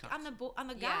depends Wisconsin. on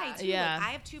the Yeah. guy too. Yeah. Like,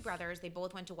 I have two brothers. They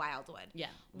both went to Wildwood. Yeah.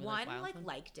 we One Wildwood.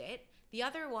 liked it. The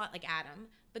other one like Adam,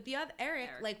 but the other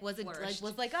Eric was flourished.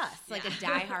 like us, like a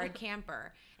Yeah. diehard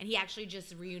camper. And he actually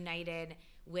just reunited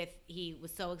with. He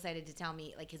was so excited to tell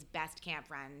me like his best camp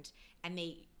friend. And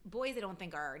boys, I don't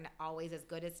think are always as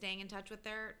good at staying in touch with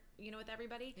their with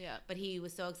everybody. Yeah. But he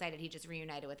was so excited. He just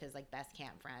reunited with his like best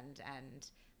camp friend, and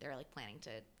they're like planning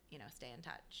to stay in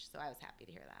touch. So I was happy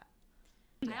to hear that.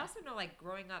 I also know, like,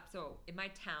 growing up, so in my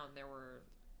town, there were,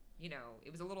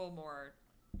 it was a little more,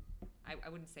 I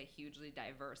wouldn't say hugely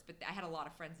diverse, but I had a lot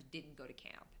of friends who didn't go to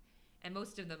camp. And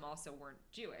most of them also weren't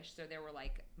Jewish. So there were,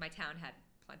 like, my town had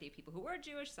plenty of people who were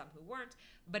Jewish, some who weren't,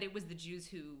 but it was the Jews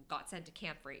who got sent to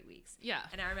camp for 8 weeks. Yeah.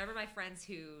 And I remember my friends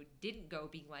who didn't go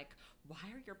being like, why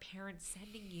are your parents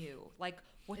sending you? Like,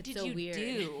 what It's did so you weird.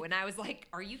 do? And I was like,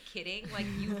 are you kidding? Like,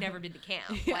 you've never been to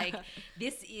camp. Like,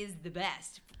 this is the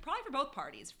best. Probably for both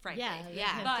parties, frankly.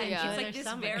 Yeah. But Yeah. it's like Enjoy this their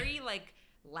summer. very, like,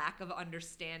 lack of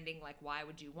understanding, like, why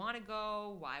would you want to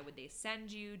go? Why would they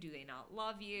send you? Do they not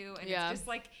love you? And Yeah. it's just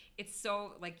like, it's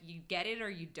so, like, you get it or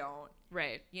you don't,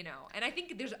 Right. and I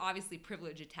think there's obviously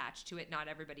privilege attached to it. Not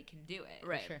everybody can do it.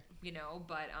 Right. Sure.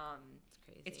 But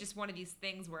Crazy. it's just one of these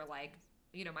things where, like,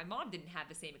 my mom didn't have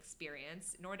the same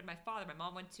experience, nor did my father. My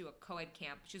mom went to a co-ed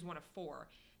camp. She was one of 4.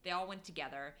 They all went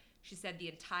together. She said the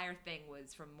entire thing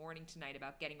was from morning to night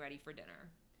about getting ready for dinner.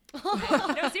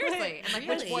 No, seriously. And, like,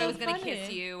 which Really? boy was So going to kiss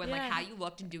funny. you and, Yeah. like, how you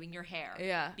looked and doing your hair.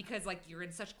 Yeah. Because, like, you're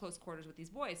in such close quarters with these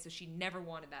boys, so she never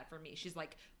wanted that for me. She's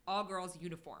like, all girls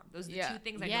uniform. Those are the Yeah. 2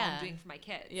 things I know Yeah. I'm doing for my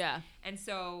kids. Yeah. And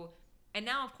so, and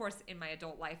now, of course, in my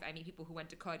adult life, I meet people who went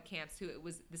to co-ed camps who it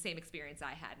was the same experience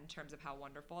I had in terms of how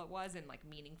wonderful it was and, like,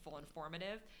 meaningful and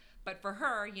formative. But for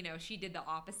her, she did the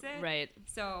opposite. Right.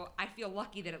 So I feel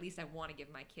lucky that at least I want to give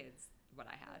my kids what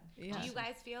I had. Yeah. Do you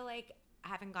guys feel like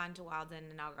having gone to Walden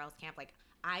and all girls camp, like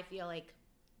I feel like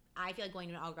going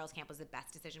to an all girls camp was the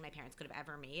best decision my parents could have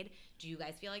ever made. Do you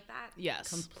guys feel like that? Yes.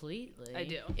 Completely. I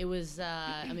do. It was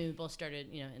I mean we both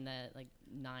started, in the like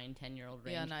 9-10-year-old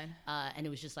range. Yeah, 9. And it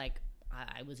was just like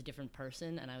I was a different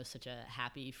person and I was such a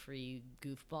happy, free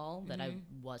goofball that I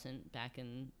wasn't back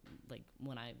in like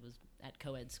when I was at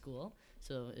co-ed school.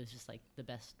 So it was just like the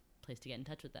best place to get in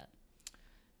touch with that.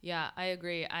 Yeah, I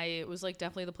agree. It was like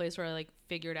definitely the place where I like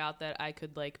figured out that I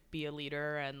could like be a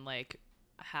leader and like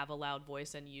have a loud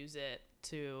voice and use it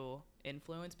to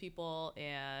influence people,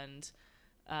 and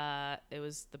it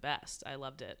was the best. I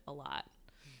loved it a lot.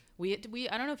 We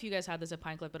I don't know if you guys had this at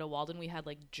Pine Cliff, but at Walden we had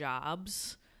like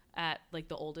jobs. At like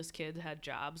the oldest kids had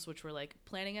jobs which were like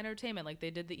planning entertainment, like they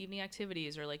did the evening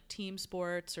activities or like team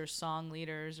sports or song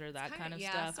leaders or that kind of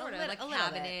stuff. Sort of. A Like little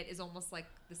cabinet is almost like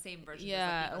the same version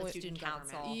Yeah, as like, with student student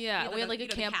council. government. Yeah, we had like a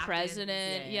the camp captains.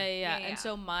 president. Yeah. Yeah. Yeah. And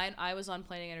so I was on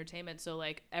planning entertainment. So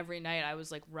like every night I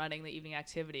was like running the evening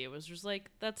activity. It was just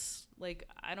like that's like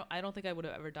I don't think I would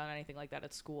have ever done anything like that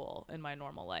at school in my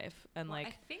normal life. And Well, like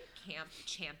I think camp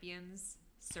champions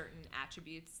certain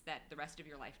attributes that the rest of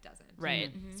your life doesn't.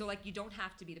 right. So like you don't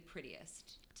have to be the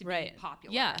prettiest to Right. be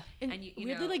popular. Yeah. And you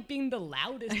weirdly, know, like being the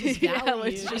loudest is Yeah,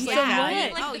 valued. it's just in like some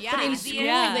valued. way. Oh, yeah. But in Easiest, school,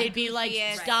 yeah. they'd be like,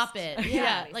 goofiest. "Stop it!"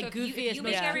 Yeah, So like if you goofiest, make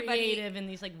most everybody- creative in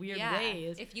these like weird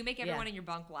ways. If you make everyone in your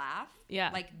bunk laugh,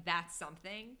 Yeah. like that's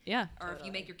something. Yeah. Or if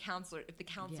you make your counselor, if the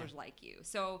counselors like you.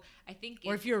 So I think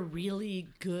Or if you're really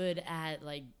good at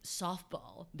like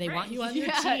softball, they Right. want you on your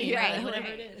Yeah, team, yeah, right? Whatever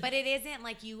right. it is. But it isn't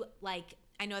like you like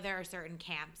I know there are certain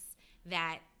camps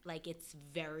that like it's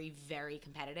very, very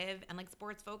competitive and like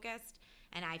sports focused.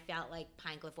 And I felt like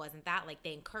Pine Cliff wasn't that. Like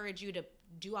they encourage you to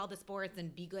do all the sports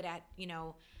and be good at,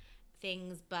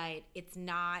 things, but it's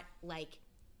not like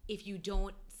if you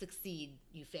don't succeed,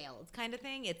 you failed kind of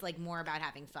thing. It's like more about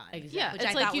having fun. Exactly. Yeah, which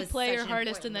it's I like thought you was play such your an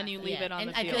hardest and important then you lesson. leave it on and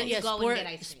the I field. feel You go and get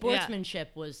ice cream.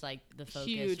 sportsmanship was like the focus.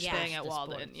 Huge Yeah. thing at the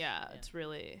Walden. sports. Yeah, it's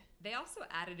really They also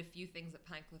added a few things at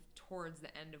Pine Cliff towards the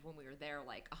end of when we were there,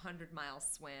 like a 100-mile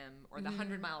swim or the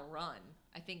 100-mile run,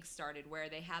 I think started where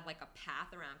they had like a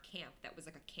path around camp that was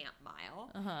like a camp mile.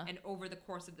 And over the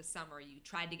course of the summer, you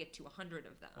tried to get to 100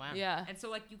 of them. Wow. yeah. And so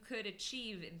like you could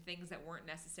achieve in things that weren't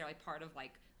necessarily part of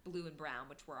like blue and brown,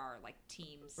 which were our like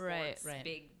team sports, Right.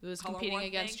 big. It was color competing war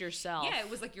against thing. yourself. Yeah, it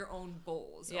was like your own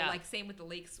goals. Yeah. Or like same with the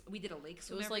lakes. We did a lake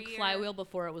swim. It was every like year. Flywheel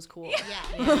before it was cool.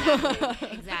 Exactly.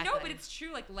 But no, but it's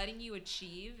true. Like letting you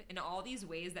achieve in all these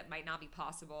ways that might not be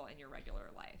possible in your regular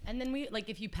life. And then we like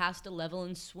if you passed a level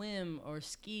in swim or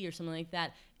ski or something like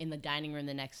that in the dining room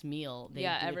the next meal, they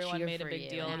everyone cheer made a for big you.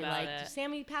 deal And be about like, it.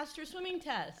 Sammy passed her swimming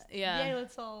test. Yeah. Yay,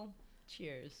 let's all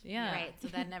cheers. Yeah. Right, so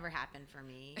that never happened for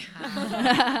me.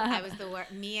 I was the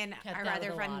worst. Me and Kept our out of other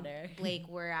the friend water. Blake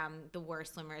were the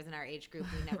worst swimmers in our age group.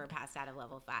 We never passed out of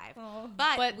level 5. Oh.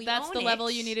 But But that's the own level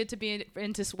it. you needed to be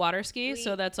into water ski,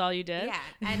 so that's all you did? Yeah,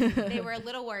 and they were a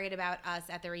little worried about us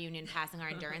at the reunion passing our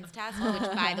endurance test,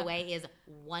 which, by the way, is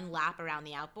 1 lap around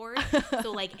the outboard.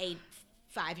 So, like, a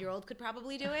 5-year-old could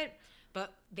probably do it.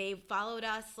 But they followed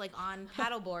us, like, on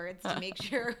paddle boards to make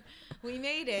sure we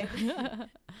made it.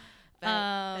 But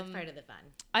that's part of the fun.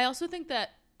 I also think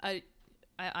that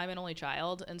I'm an only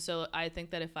child, and so I think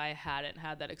that if I hadn't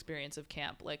had that experience of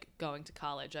camp, like going to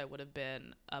college, I would have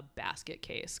been a basket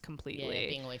case completely. Yeah,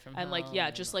 being away from and home.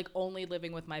 like just like only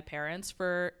living with my parents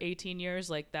for 18 years,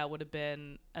 like that would have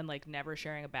been, and like never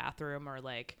sharing a bathroom or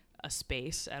like a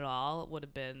space at all would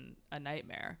have been a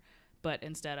nightmare. But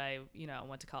instead, I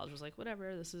went to college, was like,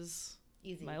 whatever, this is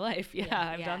Easy. my life.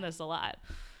 Yeah, I've done this a lot.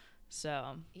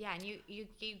 So Yeah, and you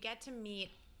get to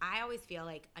meet. I always feel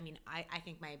like, I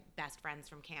think my best friends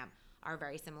from camp are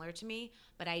very similar to me,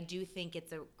 but I do think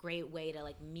it's a great way to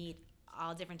like meet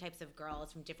all different types of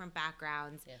girls from different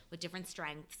backgrounds with different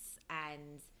strengths,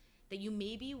 and that you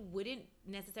maybe wouldn't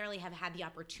necessarily have had the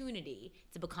opportunity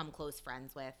to become close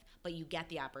friends with, but you get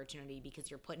the opportunity because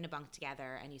you're put in a bunk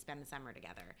together and you spend the summer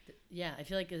together. Yeah, I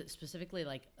feel like specifically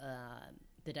like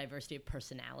the diversity of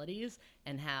personalities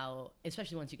and how,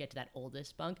 especially once you get to that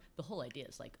oldest bunk, the whole idea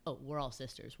is like, oh, we're all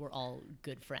sisters. We're all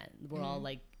good friends. We're all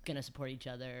like going to support each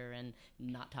other and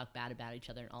not talk bad about each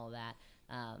other and all of that.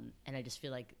 And I just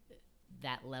feel like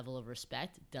that level of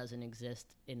respect doesn't exist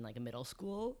in like a middle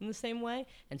school in the same way.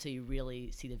 And so you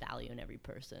really see the value in every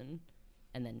person.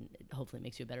 And then it hopefully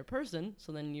makes you a better person.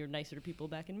 So then you're nicer to people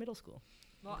back in middle school.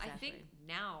 Well, Exactly. I think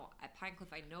now at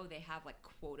Pinecliff, I know they have like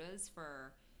quotas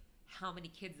for how many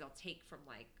kids they'll take from,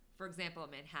 like, for example,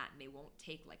 in Manhattan, they won't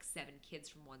take like 7 kids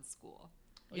from one school.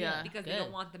 Yeah. Because they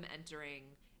don't want them entering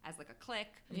as like a clique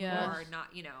or not,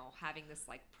 having this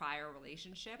like prior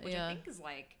relationship, which I think is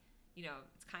like,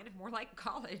 it's kind of more like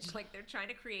college. Like they're trying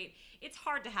to create, it's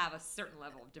hard to have a certain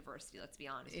level of diversity, let's be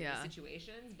honest, in these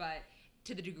situations, but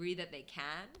to the degree that they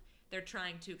can, they're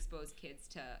trying to expose kids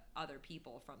to other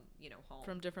people from, home.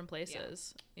 from different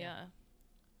places. Yeah.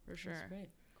 For sure. That's great.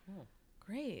 Cool.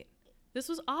 Great. This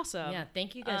was awesome. Yeah,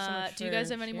 thank you guys so much. Do you guys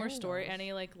have any more stories?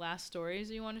 any like last stories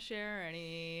you want to share?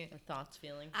 Any Or thoughts,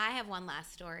 feelings? I have one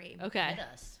last story. Okay. Hit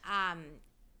us.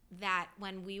 That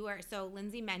when we were, so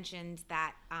Lindsay mentioned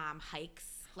that hikes,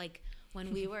 like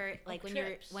when we were like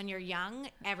when you're young,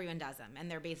 everyone does them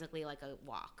and they're basically like a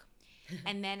walk.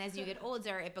 And then as you get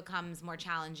older, it becomes more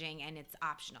challenging and it's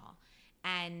optional.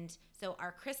 And so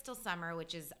our Crystal Summer,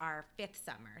 which is our 5th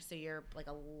summer, so you're like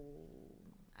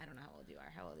I don't know how old you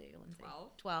are. How old are you, Lindsay?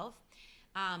 12. 12.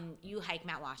 You hike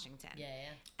Mount Washington. Yeah.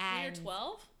 And You're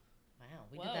 12? Wow.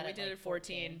 We Whoa, did that we at did like it at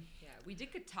 14. Yeah, we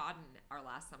did Katahdin our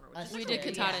last summer, which Us is We too. did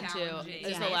Yeah. Katahdin too. Challenging.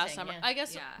 It's the Yeah. last summer. Yeah. I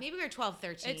guess Yeah. maybe we were 12,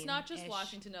 13. it's not just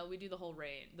Washington. No, we do the whole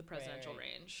range, the presidential Right.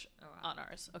 range Oh, wow. on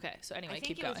ours. Okay, so anyway, I think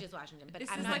keep it going. was just Washington, but This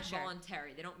I'm is not like sure.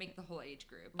 voluntary. They don't make the whole age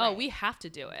group. Oh, we have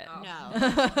to do it. Oh.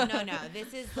 No.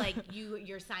 This is like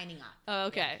you're signing up. Oh,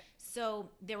 okay. So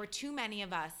there were too many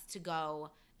of us to go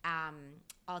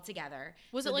all together.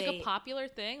 Was So it like they- a popular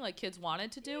thing? Like kids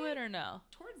wanted to do it or no?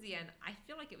 Towards the end, I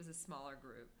feel like it was a smaller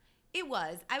group. It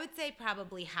was. I would say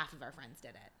probably half of our friends did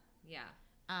it. Yeah.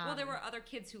 Well, there were other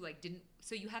kids who like didn't.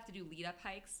 So you have to do lead up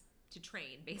hikes to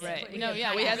train, basically. Right. No,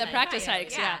 yeah, we had the practice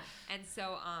hikes. Yeah. And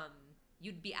so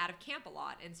you'd be out of camp a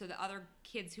lot, and so the other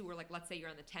kids who were like, let's say you're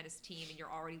on the tennis team and you're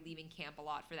already leaving camp a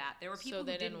lot for that. There were people So who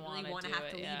they didn't didn't really wanna want to do have it,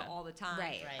 to leave yeah. all the time.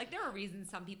 Right. Like there were reasons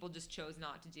some people just chose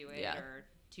not to do it Yeah. or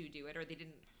to do it, or they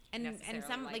didn't. And necessarily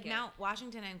some like like it. Mount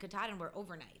Washington and Katahdin were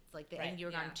overnights. Like Right. and you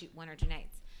were Yeah. gone 1 or 2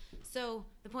 nights. So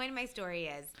the point of my story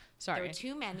is there Sorry. were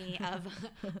too many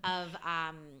of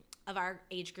our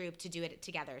age group to do it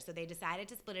together. So they decided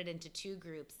to split it into 2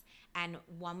 groups, and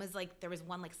one was like there was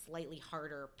one like slightly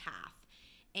harder path.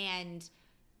 And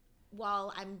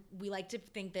while we like to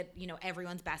think that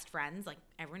everyone's best friends, like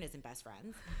everyone isn't best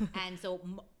friends, and so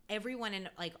everyone in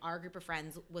like our group of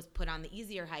friends was put on the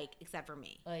easier hike except for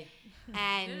me. Like,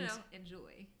 And No, and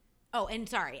Julie. oh, and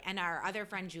sorry, and our other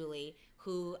friend Julie,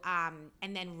 who,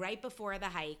 and then right before the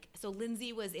hike, so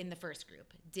Lindsay was in the first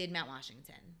group, did Mount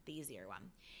Washington, the easier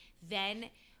one. Then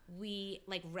we,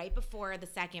 like right before the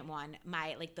second one,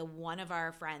 the one of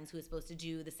our friends who was supposed to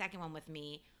do the second one with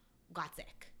me got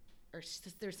sick. Or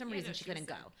there's some reason she couldn't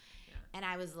go. Yeah. And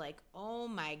I was like, oh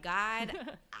my God.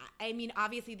 I mean,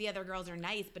 obviously the other girls are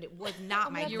nice, but it was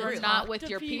not my group. You were not with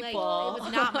your people. Like, it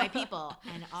was not my people.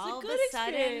 And all of a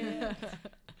sudden,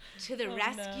 to the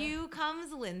rescue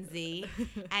comes Lindsay,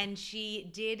 and she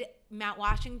did Mount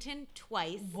Washington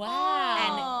twice.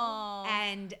 Wow.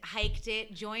 And hiked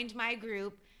it, joined my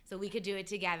group so we could do it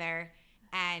together.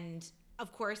 And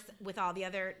of course, with all the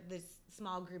this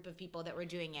small group of people that were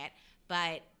doing it,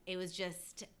 but it was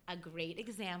just a great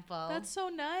example. That's so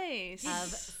nice. Of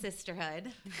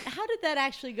sisterhood. How did that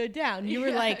actually go down? You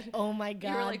were like, oh my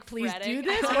God, like please fretting. do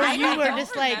this? Or you were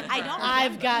just like,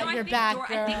 I've No, got I your think back, girl.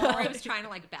 I think Dory was trying to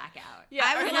like back out. Yeah,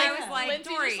 I was like, Lindsay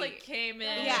Dory, just like came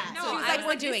in. Yeah. No, She was I like, was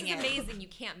we're doing this it. is amazing. You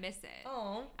can't miss it.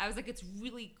 Oh. I was like, it's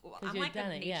really cool. 'Cause I'm you'd like a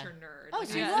done it, yeah. nature nerd. Oh, Like,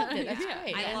 so you I- loved it. That's Yeah.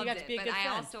 great. I And you loved got to it, be a but good I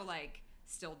friend. also like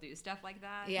still do stuff like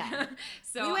that. Yeah.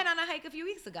 So We went on a hike a few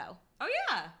weeks ago Oh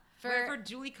yeah. For- for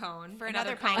Julie Cohn for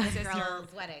another Cohn Pine sister.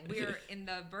 girl's wedding. We were in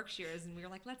the Berkshires and we were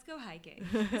like, let's go hiking.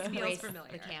 This feels Embrace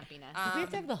familiar. the campiness. We have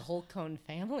to have the whole Cone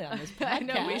family on this podcast. I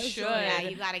know, we should. Yeah,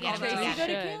 you got to get Tracy, them you You go to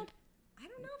together. camp? I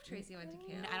don't know if Tracy went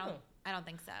to camp. I don't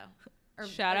think so. Or-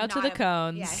 Shout or out to not the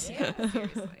Cones. Yeah. Yeah,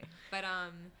 seriously. But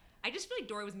I just feel like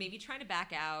Dory was maybe trying to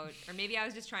back out, or maybe I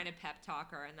was just trying to pep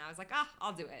talk her, and I was like,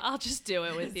 I'll do it. I'll just do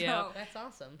it with you. So- That's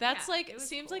awesome. That's Yeah, like it was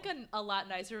seems cool. like a lot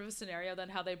nicer of a scenario than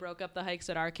how they broke up the hikes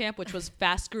at our camp, which was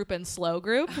fast group and slow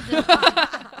group.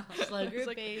 Slow group,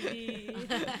 like- baby.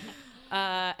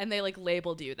 And they like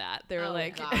labeled you that. They were Oh,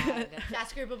 like, God.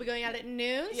 Fast group will be going out at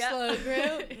noon. Yep. Slow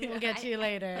group, we'll get to you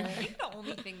later. I think the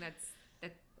only thing that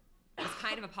was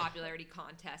kind of a popularity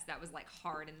contest that was like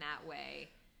hard in that way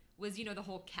was the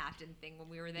whole captain thing when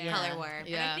we were there. Yeah. Color war. And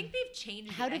Yeah. I think they've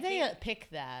changed. How it. did I they think- pick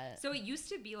that? So it used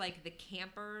to be like the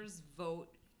campers vote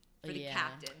for the Yeah.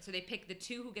 captain. So they pick the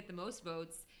two who get the most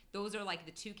votes. Those are like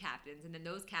the two captains, and then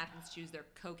those captains choose their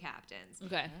co-captains.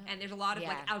 okay. And there's a lot of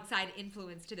like Yeah. outside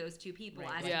influence to those two people.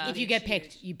 Right, as right. Yeah. If they you get choose.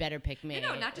 picked, you better pick me.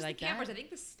 No, not just like the campers. that?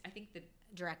 I think the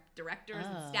Direct. directors Oh.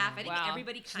 and staff. I think Wow.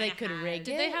 everybody So kind they of could rig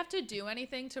Did it? they have to do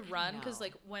anything to run? Because No.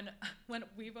 like when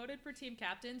we voted for team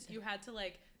captains, you had to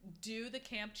like do the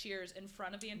camp cheers in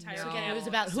front of the entire So camp. again, it was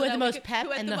about so who had that the we most could- pep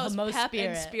who had and the the most pep spirit.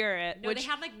 and spirit. No, which they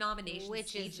have like nomination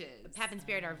Which is speeches. pep and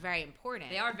spirit are very important.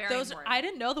 They are very those important. I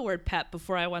didn't know the word pep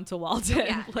before I went to Walton.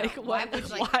 Yeah, like no, what? why would,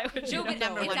 like, why would you No, know but that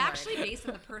number it's word? one actually based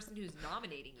on the person who's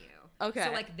nominating you. Okay.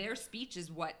 So like their speech is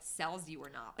what sells you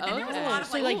or not. But then there was a Okay. lot of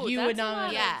So like, like you would that's a lot.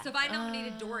 nominate. Yeah. So if I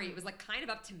nominated Dory, it was like kind of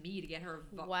up to me to get her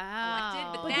Wow.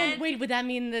 elected. But But then then, wait, would that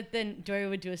mean that then Dory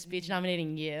would do a speech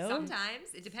nominating you?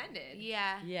 sometimes it depended.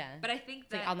 Yeah. Yeah. But I think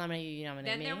It's like, that I'll nominate you, you nominate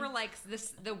then me. there were like the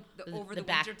over the the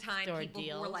winter time backdoor people who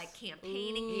were deals. like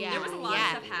campaigning. Ooh. There was a lot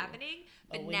Yeah. of stuff happening.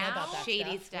 But we know now about that Shady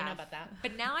stuff. We stuff. know about that.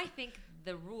 But now I think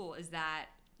the rule is that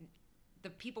the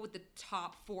people with the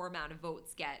top 4 amount of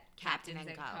votes get Captain captains and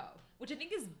and co. co, which I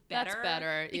think is better. That's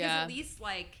better, because yeah. at least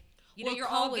like Well, you're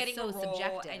co all was getting so a role,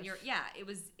 subjective. and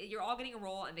you're all getting a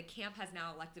role, and the camp has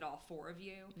now elected all 4 of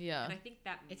you. Yeah. and I think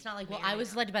that It's not like, well, I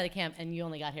was elected by the camp and you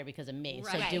only got here because of me,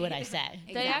 so Right. do what I say.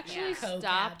 They Exactly. actually Yeah. stopped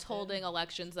Co-captain. holding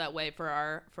elections that way for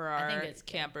our think it's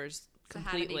good. campers So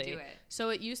how do they completely. do it? So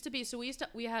it used to be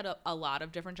we had a lot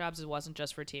of different jobs. It wasn't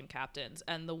just for team captains,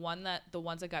 and the ones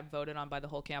that got voted on by the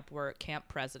whole camp were camp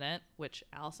president, which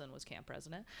Allison was camp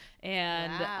president,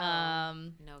 and Wow.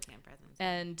 No camp presence.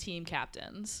 and team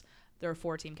captains. There were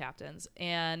 4 team captains,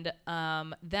 and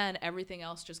then everything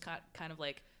else just got kind of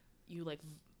like you like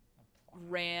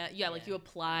ran like you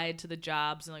applied to the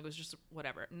jobs and like it was just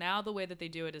whatever. Now the way that they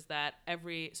do it is that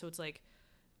so it's like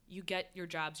you get your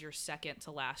jobs your second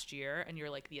to last year and you're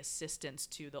like the assistants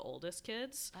to the oldest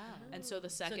kids. And so the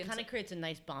So second it kind of creates a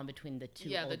nice bond between the two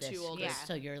Yeah, the oldest. two oldest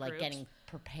So you're like groups. getting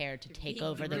prepared to take being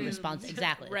over the groomed. response.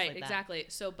 Exactly. it's right like that. exactly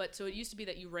so it used to be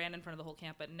that you ran in front of the whole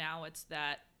camp, but now it's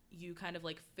that you kind of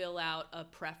like fill out a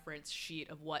preference sheet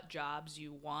of what jobs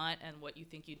you want and what you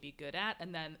think you'd be good at,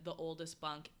 and then the oldest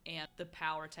bunk and the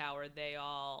power tower, they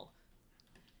all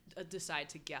decide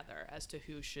together as to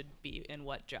who should be in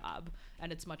what job.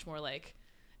 And it's much more like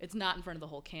it's not in front of the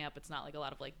whole camp. It's not like a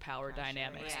lot of like power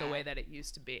dynamics the yeah. way that it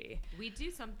used to be. We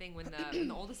do something when the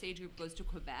oldest age group goes to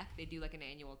Quebec. They do like an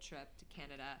annual trip to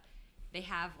Canada. They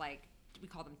have like we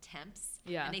call them temps.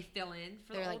 Yeah. And they fill in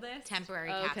for They're the like oldest. temporary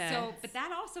Okay. captains. So, but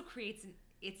that also creates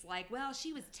it's like, well,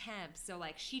 she was temp, so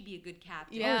like she'd be a good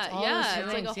captain. Yeah, it's all yeah, those it's like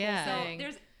a things, whole yeah. So thing.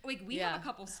 Like we have a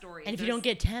couple stories. And if you don't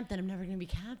get temp, then I'm never going to be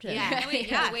captain. Yeah.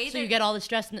 The way So you get all the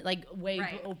stress like way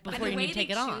Right. before you need to take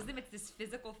it on. Them, it's this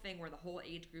physical thing where the whole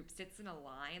age group sits in a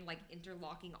line, like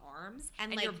interlocking arms,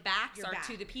 and like, your backs your are back.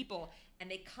 to the people, and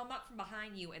they come up from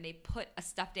behind you and they put a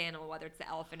stuffed animal, whether it's the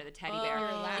elephant or the teddy bear.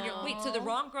 And wait, so the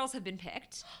wrong girls have been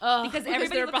picked because everybody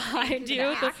they're looks behind to you,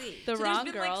 the back. the So there's wrong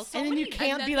been, girls. Like, so And then you many-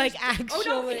 can't be like, actually.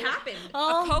 Oh no, it happened.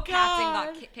 Oh, a co-captain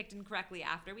God. got picked incorrectly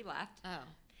after we left. Oh.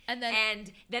 And then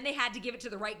And then they had to give it to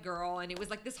the right girl, and it was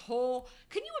like this whole.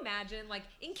 Can you imagine, like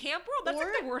in camp world, that's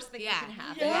like the worst thing that can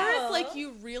happen. or if like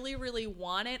you really, really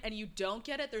want it and you don't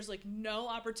get it, there's like no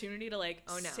opportunity to like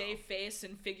save face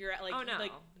and figure out like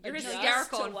like you're adjust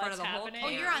hysterical to in front of the what's whole happening. Oh,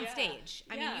 you're on Yeah. stage.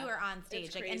 I mean, you are on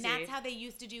stage, like, and that's how they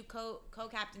used to do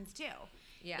co-captains too.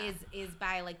 Yeah. Is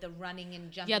by like the running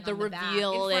and jumping. Yeah, the on the back.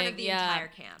 reveal. in front of the Yeah. entire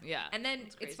camp. Yeah. And then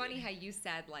It's it's crazy. funny how you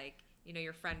said like, you know,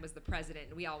 your friend was the president,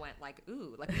 and we all went like,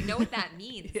 ooh, like we know what that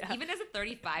means. Yeah. Even as a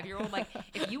 35-year-old, like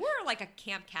if you were like a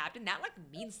camp captain, that like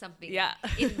means something Yeah.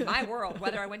 in my world,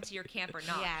 whether I went to your camp or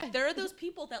not. Yeah. There are those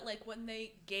people that like when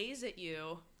they gaze at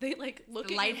you, they like look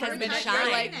The at light you for has a been minute, shined.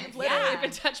 you're, like Yeah. literally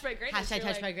been touched by greatness. Hashtag You're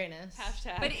touched like, by greatness.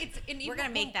 Hashtag. But it's and We're even gonna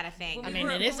when- make that a thing. when I we mean,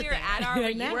 were- it is when a we were thing. at our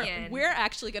Right now. reunion. We're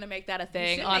actually gonna make that a We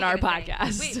thing should on make our it a thing.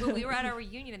 podcast. Wait, when we were at our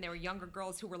reunion, and there were younger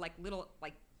girls who were like little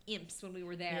like imps when we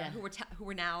were there, Yeah. who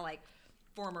were now like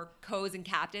former co's and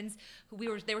captains.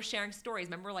 They were sharing stories.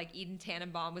 Remember, like Eden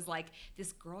Tannenbaum was like,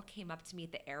 this girl came up to me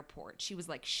at the airport. She was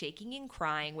like shaking and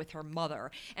crying with her mother,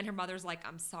 and her mother's like,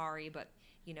 I'm sorry, but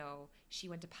you know, she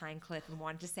went to Pine Cliff and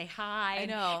wanted to say hi. I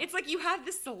know. It's like you have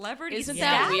this celebrity Isn't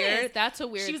status. that weird? That's a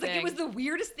weird She was thing. like, it was the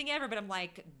weirdest thing ever, but I'm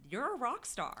like, you're a rock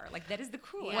star. Like, that is the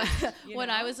coolest. you When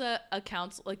know? I was a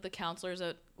counsel, like the counselors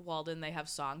at Walden, they have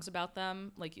songs about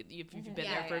them. Like if you've been Yeah,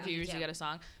 there for a yeah, few years, yeah. you get a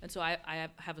song. And so I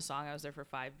have a song. I was there for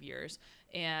 5 years.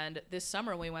 And this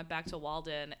summer we went back to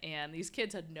Walden, and these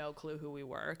kids had no clue who we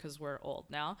were because we're old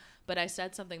now. But I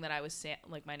said something that I was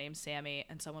like, my name's Sammy,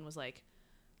 and someone was like,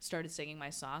 started singing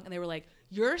my song, and they were like,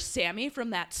 "You're Sammy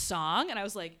from that song?" And I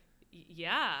was like,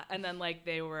 "Yeah." And then like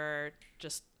they were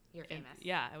just, You're famous.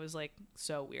 yeah, it was like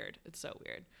so weird. It's so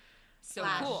weird. so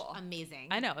Slash cool. Amazing.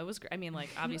 I know, it was great. I mean, like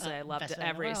obviously I loved Best friend in the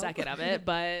every world. second of it,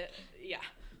 but yeah.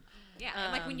 Yeah,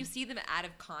 and like when you see them out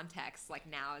of context, like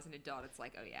now as an adult, it's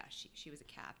like, oh yeah, she was a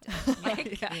captain.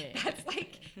 Like Yeah.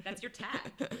 that's your tag,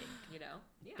 you know?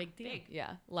 Yeah, Big deal.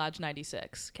 Yeah, Lodge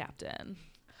 96 captain.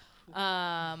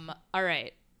 All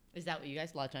right. Is that what you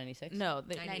guys, Lodge 96? No,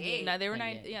 98. no, they were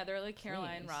 98. Yeah, they were like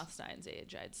Caroline Please. Rothstein's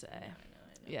age, I'd say.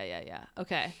 Yeah.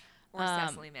 Okay. Or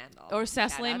Cecily Mandel. Or Shout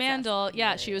Cecily out Mandel. Cecily.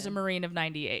 Yeah, she was a Marine of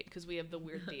 98 because we have the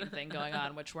weird theme thing going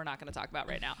on, which we're not going to talk about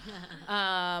right now.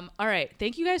 All right.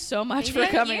 Thank you guys so much for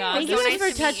coming on. Thank So you nice for to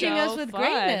meet touching you. us with Fun.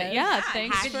 greatness. Yeah,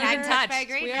 thanks for Hashtag touched by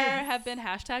greatness. have been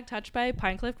hashtag touched by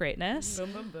Pinecliff greatness.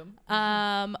 Boom, boom, boom.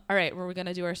 All right, we're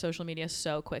gonna do our social media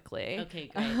so quickly. Okay,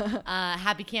 great.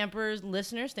 Happy Campers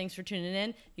listeners, thanks for tuning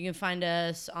in. You can find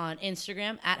us on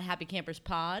Instagram at Happy Campers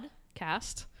Pod.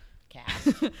 Cast.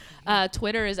 Twitter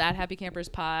Twitter is at Happy Campers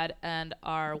Pod, and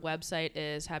our website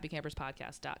is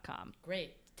happycamperspodcast.com.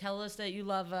 Great. Tell us that you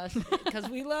love us because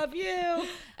we love you.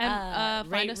 And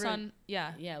find rate, us on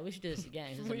Yeah, we should do this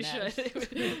again. 'cause we it's a mess.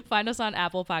 should find us on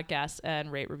Apple Podcasts and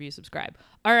rate, review, subscribe.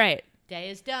 All right, Day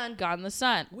is done. Gone in the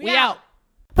Sun. We out.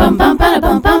 Bum bum bada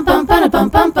bum bum bum bada bum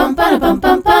bum bum bada bum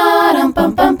bum bada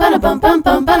bum bum bada bum bum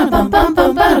bum bada bum bum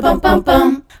bum bada bum bum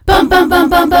bum bum bum bum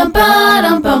bum bum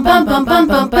bada bum bum bum bum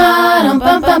bum bada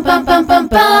bum bum bum bum bum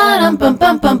bada bum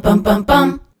bum bum bum bum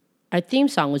bum. Our theme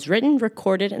song was written,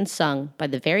 recorded, and sung by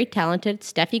the very talented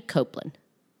Steffi Copeland.